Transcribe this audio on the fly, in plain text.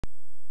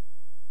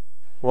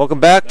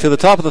Welcome back to the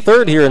top of the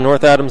third here in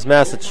North Adams,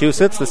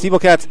 Massachusetts. The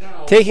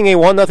SteepleCats taking a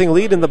 1-0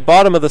 lead in the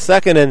bottom of the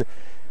second. And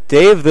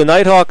Dave, the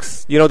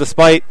Nighthawks,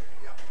 despite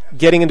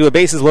getting into a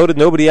bases loaded,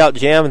 nobody out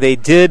jam, they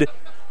did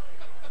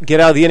get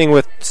out of the inning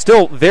with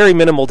still very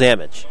minimal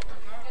damage.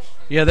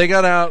 Yeah, they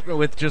got out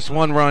with just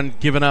one run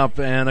given up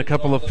and a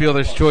couple of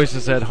fielders'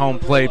 choices at home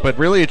plate. But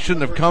really it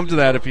shouldn't have come to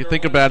that if you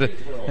think about it.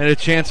 Had a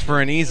chance for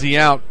an easy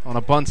out on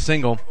a bunt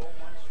single.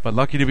 But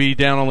lucky to be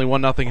down only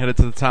 1-0 headed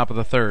to the top of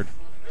the third.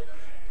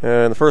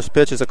 And the first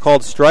pitch is a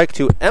called strike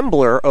to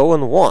Embler,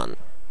 0-1.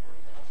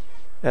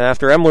 And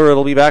after Embler,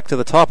 it'll be back to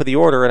the top of the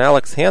order and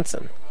Alex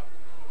Hansen.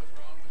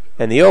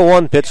 And the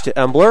 0-1 pitch to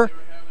Embler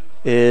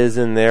is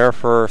in there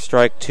for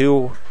strike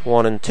 2,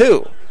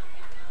 1-2.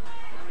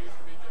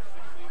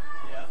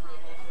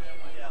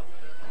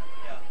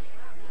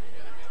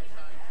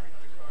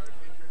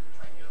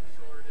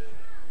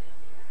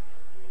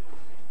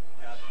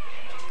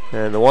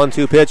 And the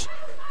 1-2 pitch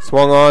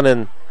swung on,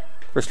 and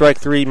for strike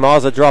 3,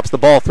 Mazza drops the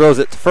ball, throws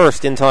it to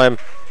first in time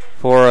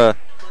for a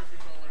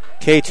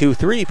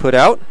K2-3 put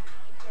out.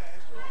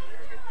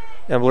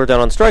 Embler down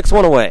on strikes,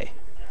 one away.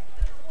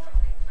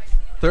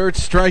 Third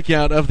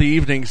strikeout of the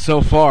evening so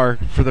far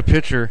for the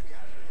pitcher,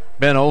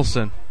 Ben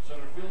Olson,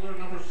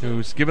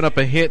 who's given up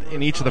a hit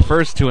in each of the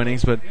first 2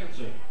 innings, but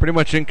pretty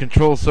much in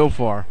control so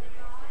far.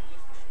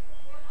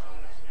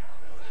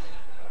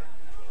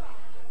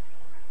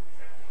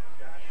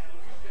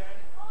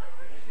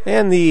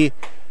 And the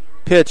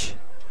pitch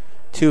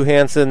to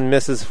Hansen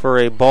misses for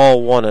a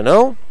ball,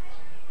 1-0.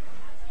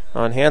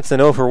 On Hansen,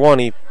 0 for 1.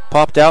 He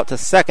popped out to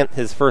second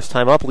his first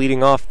time up,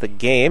 leading off the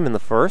game in the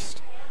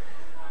first.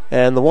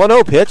 And the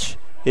 1-0 pitch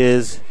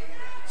is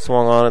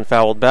swung on and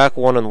fouled back,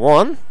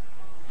 1-1.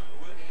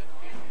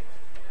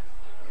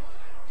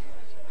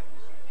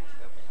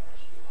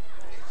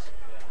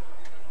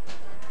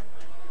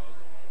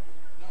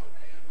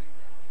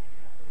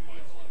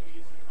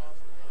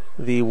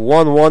 The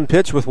 1-1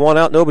 pitch with one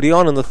out, nobody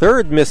on in the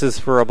third, misses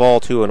for a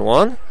ball,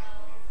 2-1.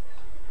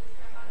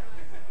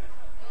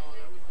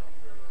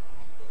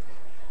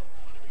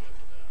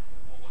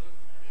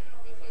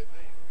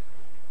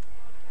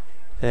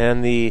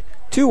 And the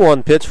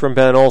 2-1 pitch from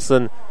Ben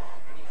Olson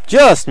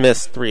just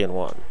missed,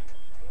 3-1.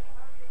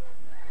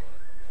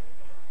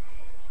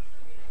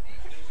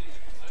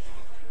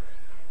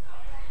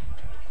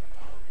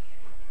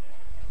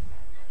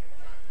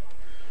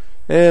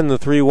 And the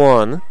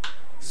 3-1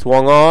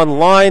 swung on,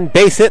 line,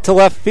 base hit to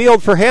left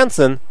field for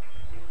Hansen.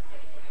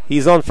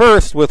 He's on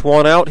first with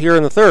one out here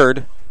in the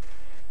third.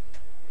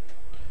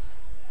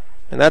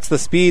 And that's the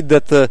speed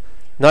that the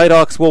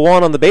Nighthawks will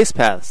want on the base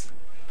paths.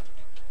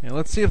 Yeah,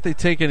 let's see if they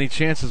take any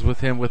chances with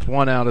him with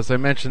one out. As I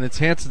mentioned, it's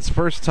Hansen's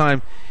first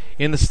time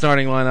in the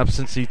starting lineup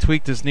since he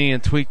tweaked his knee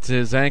and tweaked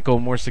his ankle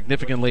more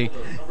significantly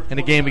in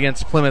a game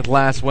against Plymouth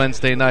last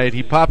Wednesday night.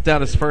 He popped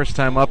out his first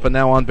time up and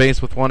now on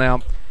base with one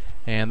out.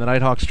 And the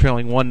Nighthawks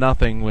trailing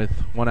 1-0 with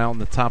one out in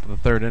the top of the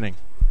third inning.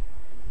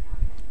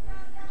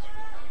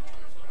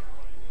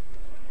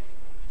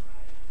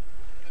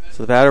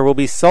 So the batter will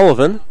be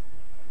Sullivan.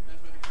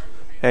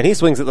 And he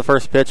swings at the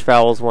first pitch,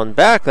 fouls one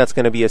back. That's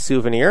going to be a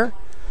souvenir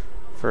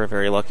for a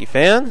very lucky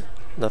fan.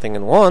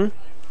 0-1.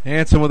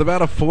 Hansen with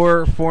about a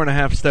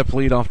 4.5 step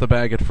lead off the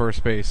bag at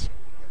first base.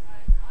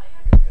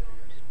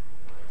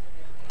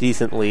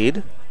 Decent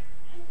lead.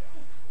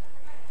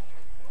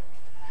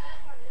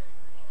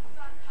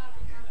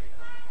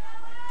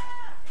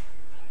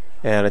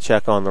 And a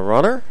check on the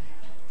runner.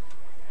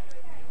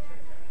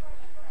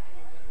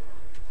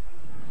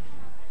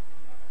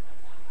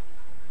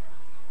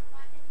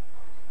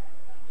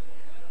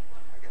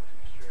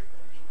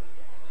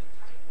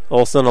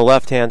 Olson, a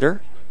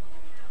left-hander.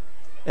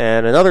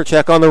 And another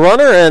check on the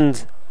runner,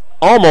 and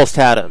almost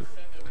had him.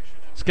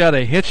 He's got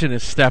a hitch in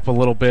his step a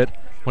little bit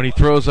when he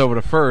throws over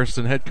to first,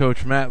 and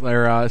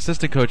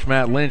assistant coach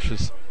Matt Lynch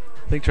is,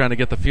 I think, trying to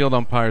get the field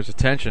umpire's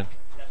attention.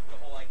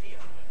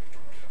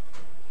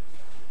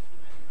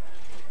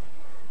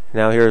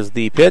 Now here's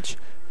the pitch.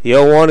 The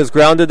 0-1 is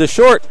grounded to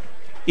short.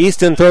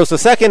 Easton throws to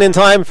second in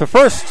time for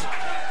first.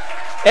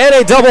 And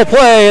a double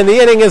play, and the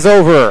inning is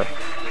over.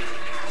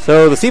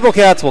 So the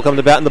SteepleCats will come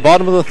to bat in the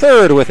bottom of the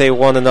third with a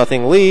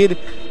 1-0 lead.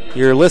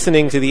 You're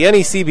listening to the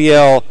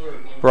NECBL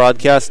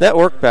Broadcast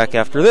Network. Back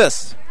after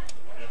this.